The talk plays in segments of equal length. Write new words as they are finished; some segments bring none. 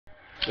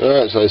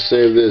Alright, so I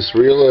saved this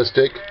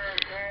Realistic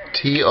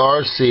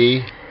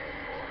TRC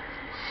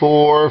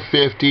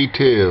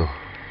 452.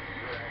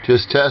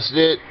 Just tested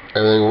it.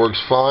 Everything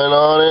works fine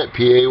on it.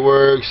 PA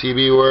works,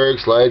 CB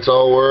works, lights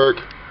all work.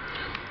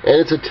 And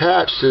it's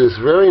attached to this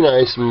very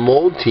nice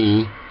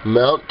Multi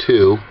Mount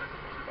 2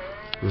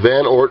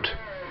 Van Oort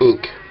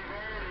ink.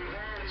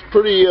 It's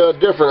pretty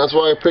different. That's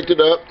why I picked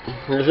it up.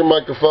 Here's your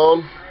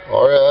microphone,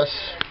 RS.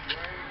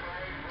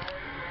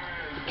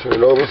 Turn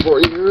it over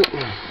for you.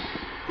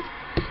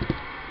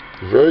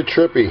 Very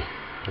trippy.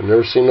 I've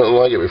never seen nothing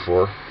like it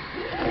before.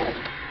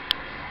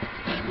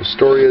 The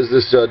story is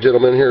this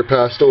gentleman here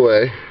passed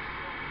away.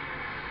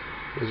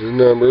 There's his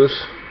numbers.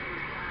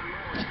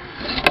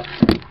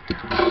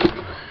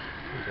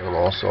 And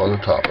also on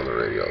the top of the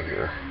radio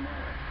here.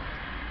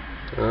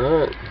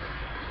 Alright.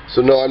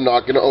 So no, I'm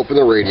not going to open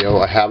the radio.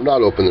 I have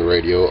not opened the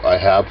radio. I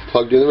have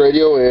plugged in the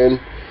radio in.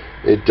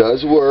 It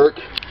does work.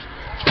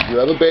 You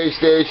have a base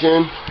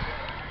station.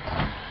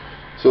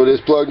 So it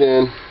is plugged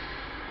in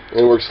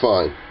and works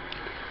fine.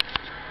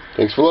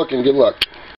 Thanks for looking. Good luck.